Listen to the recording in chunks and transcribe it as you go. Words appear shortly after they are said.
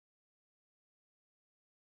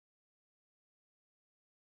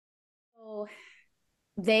So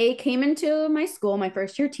they came into my school my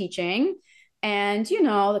first year teaching. And, you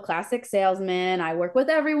know, the classic salesman, I work with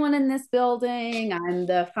everyone in this building. I'm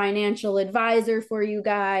the financial advisor for you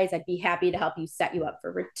guys. I'd be happy to help you set you up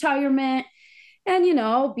for retirement. And, you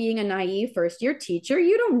know, being a naive first year teacher,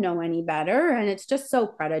 you don't know any better. And it's just so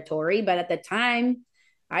predatory. But at the time,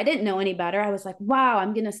 I didn't know any better. I was like, wow,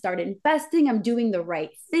 I'm going to start investing. I'm doing the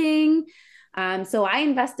right thing. So I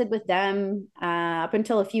invested with them up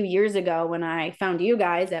until a few years ago when I found you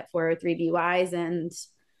guys at 403BYs and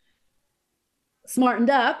smartened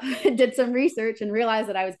up, did some research and realized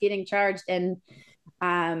that I was getting charged. And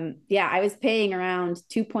yeah, I was paying around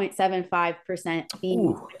 2.75% fee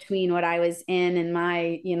Ooh, between what I was in and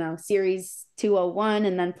my, you know, series 201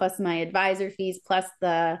 and then plus my advisor fees, plus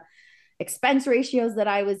the expense ratios that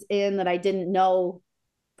I was in that I didn't know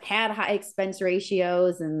had high expense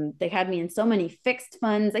ratios. And they had me in so many fixed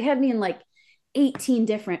funds. They had me in like 18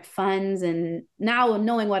 different funds. And now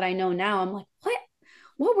knowing what I know now, I'm like,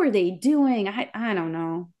 what were they doing? I don't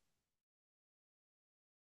know.